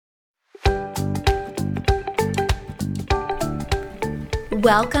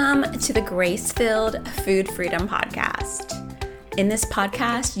Welcome to the Grace-Filled Food Freedom Podcast. In this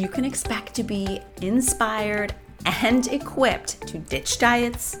podcast, you can expect to be inspired and equipped to ditch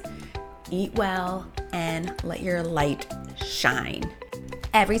diets, eat well, and let your light shine.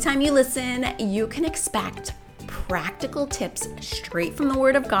 Every time you listen, you can expect practical tips straight from the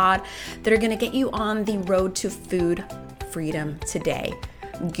Word of God that are going to get you on the road to food freedom today.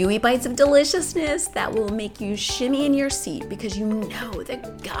 Gooey bites of deliciousness that will make you shimmy in your seat because you know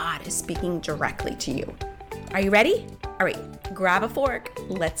that God is speaking directly to you. Are you ready? All right, grab a fork.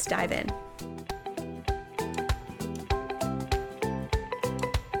 Let's dive in.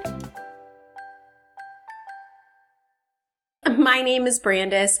 My name is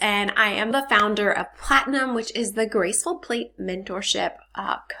Brandis, and I am the founder of Platinum, which is the Graceful Plate Mentorship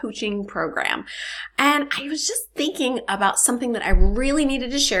coaching program. And I was just thinking about something that I really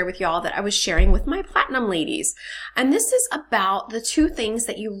needed to share with y'all that I was sharing with my Platinum ladies. And this is about the two things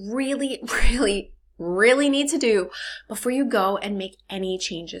that you really need to do before you go and make any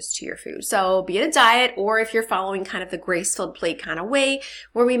changes to your food. So be it a diet, or if you're following kind of the grace-filled plate kind of way,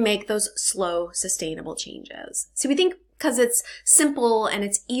 where we make those slow, sustainable changes. So we think because it's simple and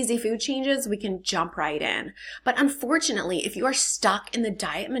it's easy food changes, we can jump right in. But unfortunately, if you are stuck in the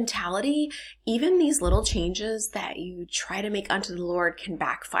diet mentality, even these little changes that you try to make unto the Lord can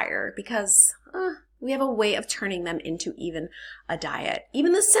backfire because we have a way of turning them into even a diet.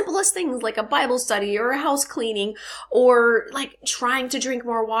 Even the simplest things like a Bible study or a house cleaning or like trying to drink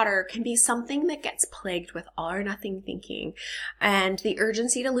more water can be something that gets plagued with all or nothing thinking. And the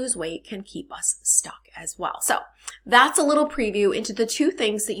urgency to lose weight can keep us stuck as well. So that's a little preview into the two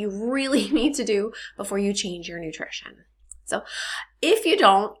things that you really need to do before you change your nutrition. So if you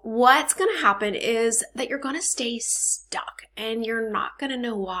don't, what's going to happen is that you're going to stay stuck and you're not going to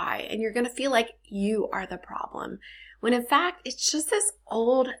know why. And you're going to feel like you are the problem. When in fact, it's just this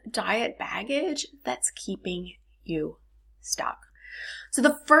old diet baggage that's keeping you stuck. So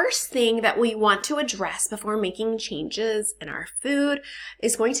the first thing that we want to address before making changes in our food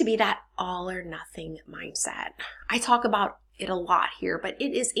is going to be that all or nothing mindset. I talk about it a lot here, but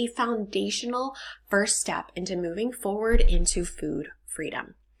it is a foundational first step into moving forward into food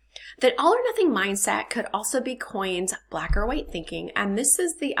freedom. That all or nothing mindset could also be coined black or white thinking. And this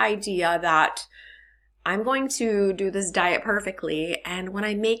is the idea that I'm going to do this diet perfectly. And when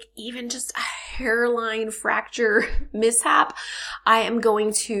I make even just a hairline fracture mishap, I am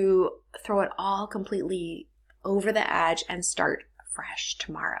going to throw it all completely over the edge and start fresh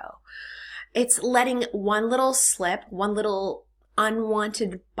tomorrow. It's letting one little slip, one little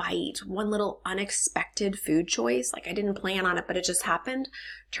unwanted bite, one little unexpected food choice, like I didn't plan on it, but it just happened,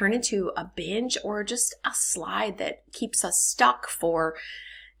 turn into a binge or just a slide that keeps us stuck for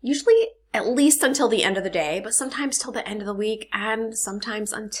usually at least until the end of the day, but sometimes till the end of the week and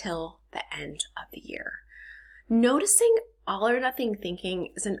sometimes until the end of the year. Noticing all or nothing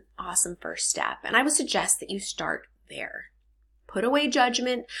thinking is an awesome first step, and I would suggest that you start there. Put away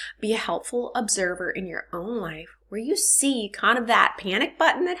judgment, be a helpful observer in your own life where you see kind of that panic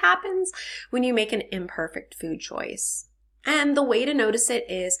button that happens when you make an imperfect food choice. And the way to notice it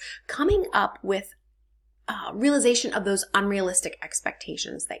is coming up with realization of those unrealistic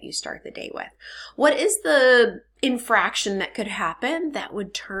expectations that you start the day with. What is the infraction that could happen that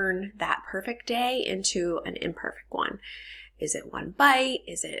would turn that perfect day into an imperfect one? Is it one bite?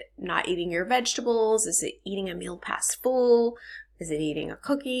 Is it not eating your vegetables? Is it eating a meal past full? Is it eating a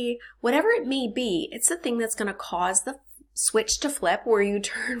cookie? Whatever it may be, it's the thing that's going to cause the switch to flip where you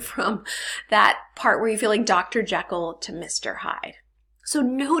turn from that part where you feel like Dr. Jekyll to Mr. Hyde. So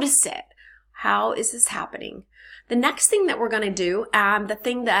notice it. How is this happening? The next thing that we're going to do, the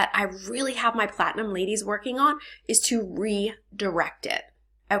thing that I really have my Platinum ladies working on, is to redirect it.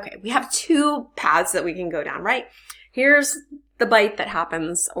 Okay, we have two paths that we can go down, right? Here's the bite that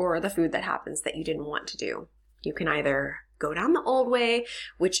happens or the food that happens that you didn't want to do. You can either go down the old way,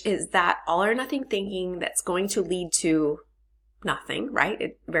 which is that all or nothing thinking that's going to lead to nothing, right?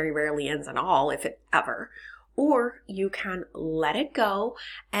 It very rarely ends in all, if it ever. Or you can let it go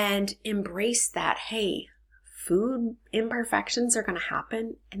and embrace that, hey, food imperfections are going to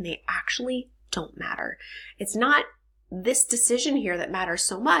happen and they actually don't matter. It's not this decision here that matters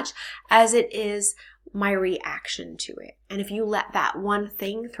so much as it is my reaction to it. And if you let that one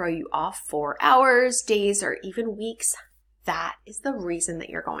thing throw you off for hours, days, or even weeks, that is the reason that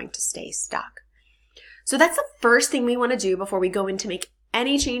you're going to stay stuck. So that's the first thing we want to do before we go in to make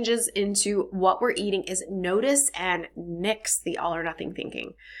any changes into what we're eating is notice and nix the all or nothing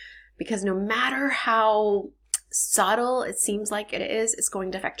thinking. Because no matter how subtle it seems like it is, it's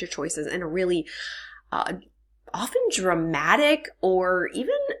going to affect your choices in a really often dramatic or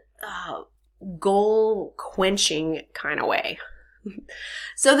even goal quenching kind of way.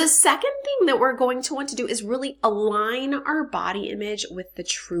 So the second thing that we're going to want to do is really align our body image with the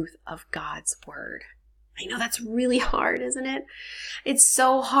truth of God's word. I know that's really hard, isn't it? It's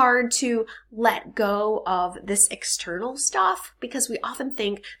so hard to let go of this external stuff because we often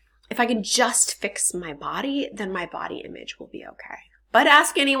think if I can just fix my body, then my body image will be okay. But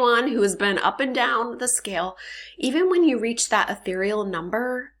ask anyone who has been up and down the scale, even when you reach that ethereal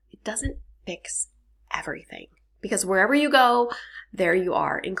number, it doesn't fix everything. Because wherever you go, there you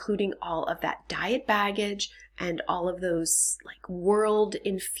are, including all of that diet baggage and all of those like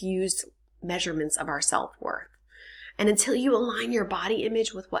world-infused measurements of our self-worth. And until you align your body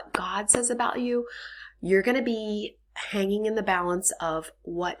image with what God says about you, you're going to be hanging in the balance of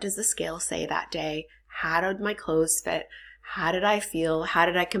what does the scale say that day? How did my clothes fit? How did I feel? How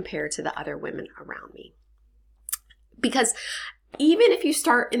did I compare to the other women around me? Because even if you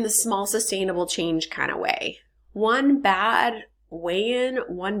start in the small sustainable change kind of way, one bad weigh-in,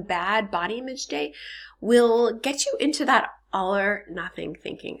 one bad body image day will get you into that all or nothing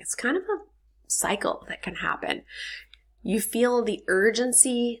thinking. It's kind of a cycle that can happen. You feel the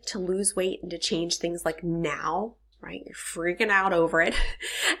urgency to lose weight and to change things like now, right? You're freaking out over it.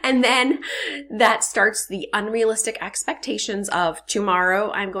 And then that starts the unrealistic expectations of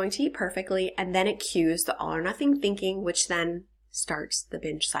tomorrow I'm going to eat perfectly. And then it cues the all or nothing thinking, which then starts the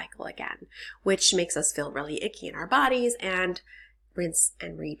binge cycle again, which makes us feel really icky in our bodies and rinse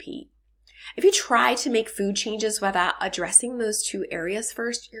and repeat. If you try to make food changes without addressing those two areas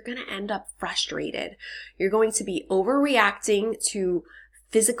first, you're going to end up frustrated. You're going to be overreacting to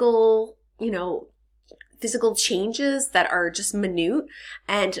physical changes that are just minute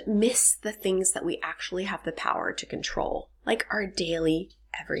and miss the things that we actually have the power to control, like our daily,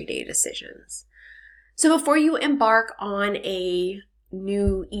 everyday decisions. So before you embark on a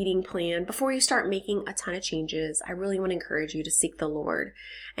new eating plan, before you start making a ton of changes, I really want to encourage you to seek the Lord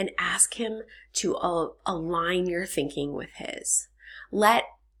and ask Him to align your thinking with His. Let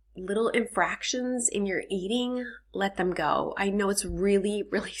little infractions in your eating, let them go. I know it's really,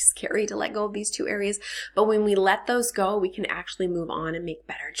 really scary to let go of these two areas, but when we let those go, we can actually move on and make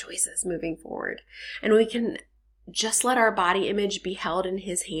better choices moving forward. And we can just let our body image be held in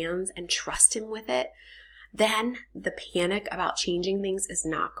His hands and trust Him with it. Then the panic about changing things is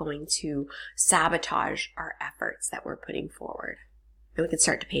not going to sabotage our efforts that we're putting forward. And we can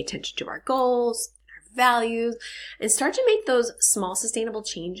start to pay attention to our goals, our values, and start to make those small sustainable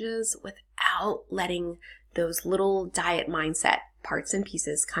changes without letting those little diet mindset parts and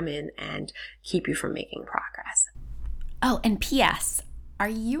pieces come in and keep you from making progress. Oh, and P.S. Are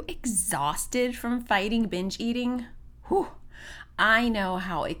you exhausted from fighting binge eating? Whew. I know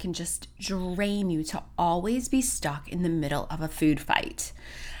how it can just drain you to always be stuck in the middle of a food fight.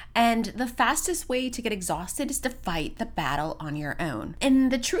 And the fastest way to get exhausted is to fight the battle on your own.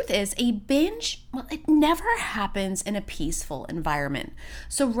 And the truth is, a binge, well, it never happens in a peaceful environment.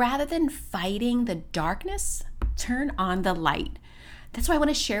 So rather than fighting the darkness, turn on the light. That's why I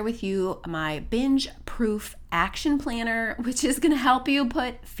want to share with you my binge-proof action planner, which is going to help you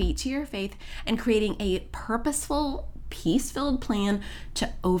put feet to your faith and creating a purposeful, peace-filled plan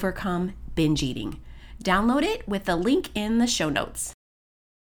to overcome binge eating. Download it with the link in the show notes.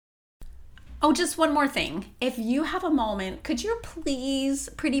 Oh, just one more thing. If you have a moment, could you please,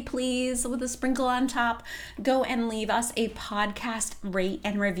 pretty please, with a sprinkle on top, go and leave us a podcast rate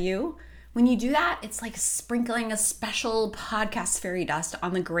and review? When you do that, it's like sprinkling a special podcast fairy dust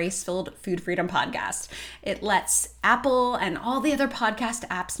on the Grace-Filled Food Freedom Podcast. It lets Apple and all the other podcast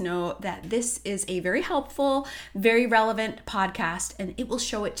apps know that this is a very helpful, very relevant podcast, and it will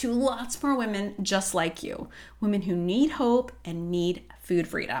show it to lots more women just like you, women who need hope and need food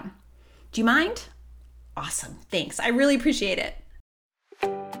freedom. Do you mind? Awesome. Thanks. I really appreciate it.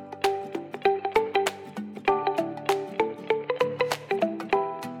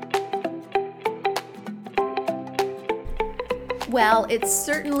 Well, it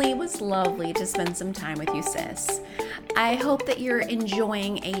certainly was lovely to spend some time with you, sis. I hope that you're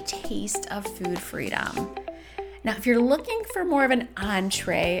enjoying a taste of food freedom. Now, if you're looking for more of an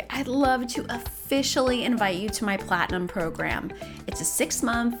entree, I'd love to officially invite you to my Platinum program. It's a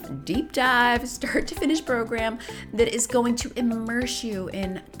 6-month deep dive, start to finish program that is going to immerse you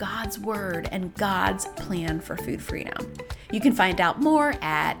in God's Word and God's plan for food freedom. You can find out more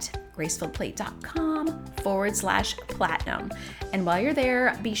at gracefulledplate.com/platinum. And while you're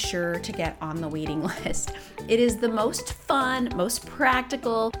there, be sure to get on the waiting list. It is the most fun, most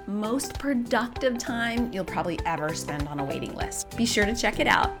practical, most productive time you'll probably ever spend on a waiting list. Be sure to check it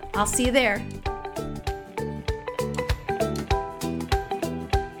out. I'll see you there.